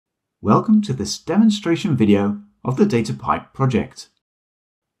Welcome to this demonstration video of the Data Pipe project.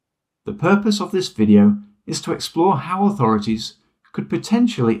 The purpose of this video is to explore how authorities could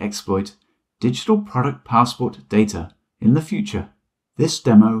potentially exploit digital product passport data in the future. This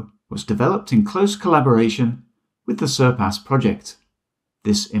demo was developed in close collaboration with the Surpass project.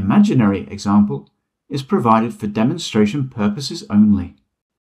 This imaginary example is provided for demonstration purposes only.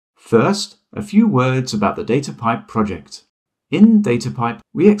 First, a few words about the Data Pipe project. In DataPipe,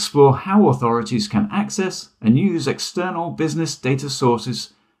 we explore how authorities can access and use external business data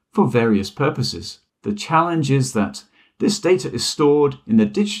sources for various purposes. The challenge is that this data is stored in the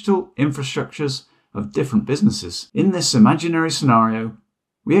digital infrastructures of different businesses. In this imaginary scenario,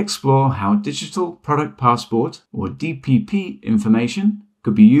 we explore how digital product passport or DPP information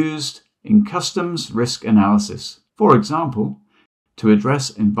could be used in customs risk analysis. For example, to address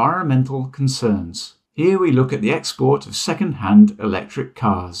environmental concerns. Here we look at the export of second-hand electric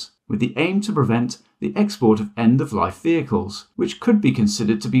cars, with the aim to prevent the export of end-of-life vehicles, which could be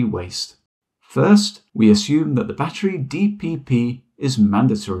considered to be waste. First, we assume that the battery DPP is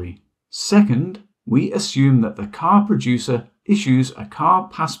mandatory. Second, we assume that the car producer issues a car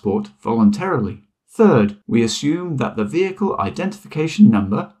passport voluntarily. Third, we assume that the vehicle identification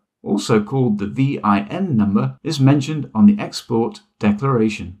number, also called the VIN number, is mentioned on the export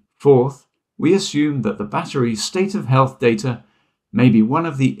declaration. Fourth, we assume that the battery state of health data may be one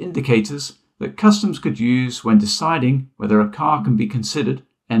of the indicators that customs could use when deciding whether a car can be considered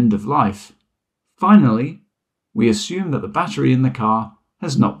end of life. Finally, we assume that the battery in the car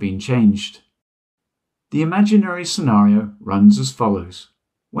has not been changed. The imaginary scenario runs as follows.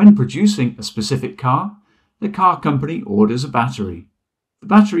 When producing a specific car, the car company orders a battery. The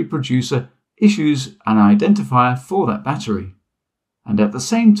battery producer issues an identifier for that battery, and at the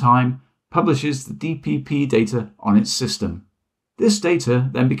same time publishes the DPP data on its system. This data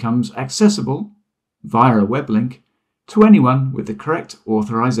then becomes accessible, via a web link, to anyone with the correct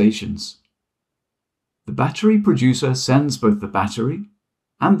authorizations. The battery producer sends both the battery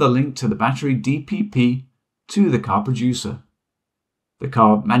and the link to the battery DPP to the car producer. The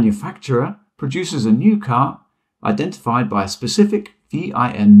car manufacturer produces a new car identified by a specific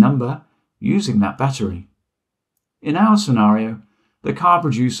VIN number using that battery. In our scenario, the car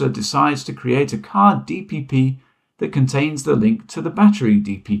producer decides to create a car DPP that contains the link to the battery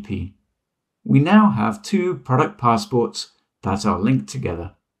DPP. We now have two product passports that are linked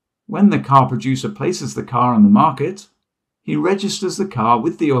together. When the car producer places the car on the market, he registers the car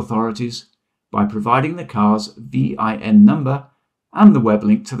with the authorities by providing the car's VIN number and the web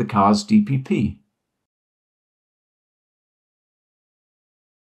link to the car's DPP.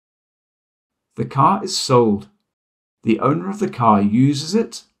 The car is sold. The owner of the car uses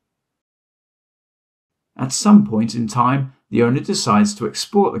it. At some point in time, the owner decides to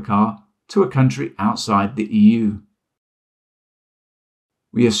export the car to a country outside the EU.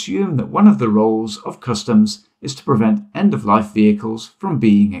 We assume that one of the roles of customs is to prevent end-of-life vehicles from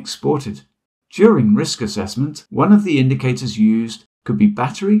being exported. During risk assessment, one of the indicators used could be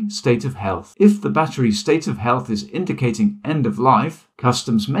battery state of health. If the battery state of health is indicating end of life,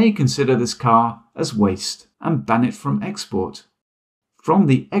 customs may consider this car as waste and ban it from export. From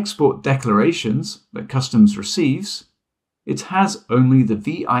the export declarations that customs receives, it has only the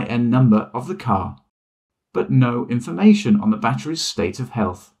VIN number of the car, but no information on the battery's state of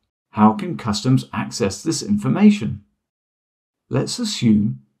health. How can customs access this information? Let's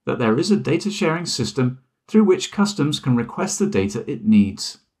assume that there is a data sharing system through which customs can request the data it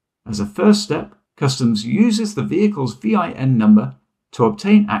needs. As a first step, customs uses the vehicle's VIN number to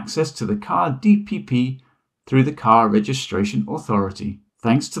obtain access to the car DPP through the car registration authority.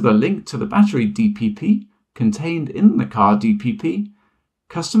 Thanks to the link to the battery DPP contained in the car DPP,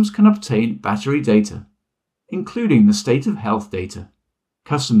 customs can obtain battery data, including the state of health data.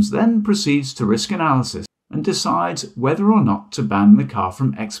 Customs then proceeds to risk analysis and decides whether or not to ban the car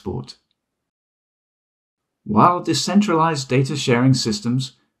from export. While decentralized data sharing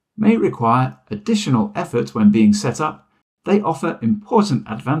systems may require additional effort when being set up, they offer important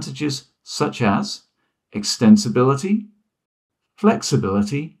advantages such as extensibility,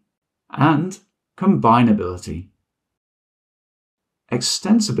 flexibility, and combinability.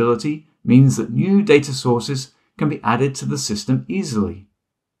 Extensibility means that new data sources can be added to the system easily.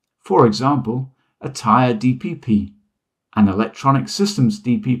 For example, a tire DPP, an electronic systems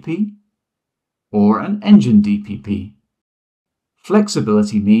DPP, or an engine DPP.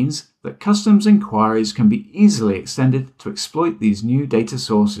 Flexibility means that customs inquiries can be easily extended to exploit these new data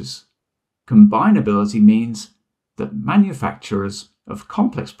sources. Combinability means that manufacturers of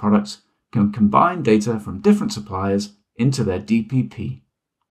complex products can combine data from different suppliers into their DPP.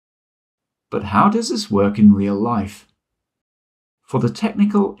 But how does this work in real life? For the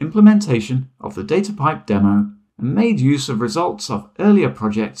technical implementation of the data pipe demo, I made use of results of earlier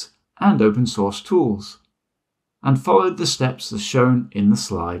projects and open source tools, and followed the steps as shown in the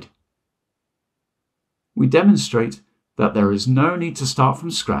slide. We demonstrate that there is no need to start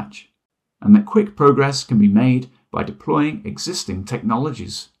from scratch, and that quick progress can be made by deploying existing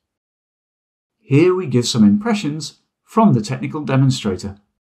technologies. Here we give some impressions from the technical demonstrator.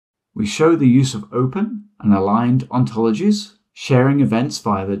 We show the use of open and aligned ontologies, sharing events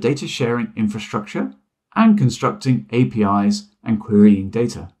via the data sharing infrastructure, and constructing APIs and querying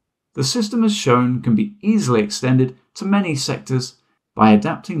data. The system as shown can be easily extended to many sectors by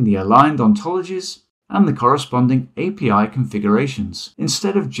adapting the aligned ontologies and the corresponding API configurations,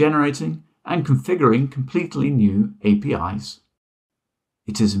 instead of generating and configuring completely new APIs.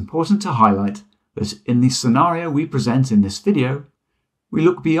 It is important to highlight that in the scenario we present in this video, we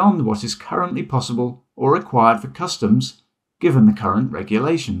look beyond what is currently possible or required for customs given the current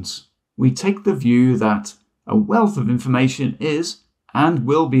regulations. We take the view that a wealth of information is and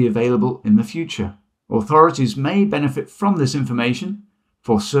will be available in the future. Authorities may benefit from this information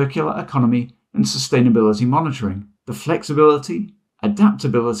for circular economy and sustainability monitoring. The flexibility,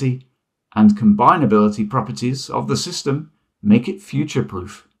 adaptability, and combinability properties of the system make it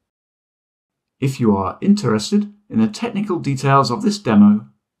future-proof. If you are interested in the technical details of this demo,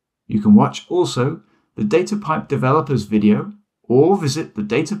 you can watch also the DataPipe developers video or visit the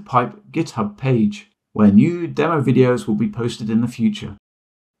DataPipe GitHub page, where new demo videos will be posted in the future.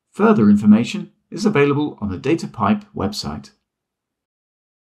 Further information is available on the DataPipe website.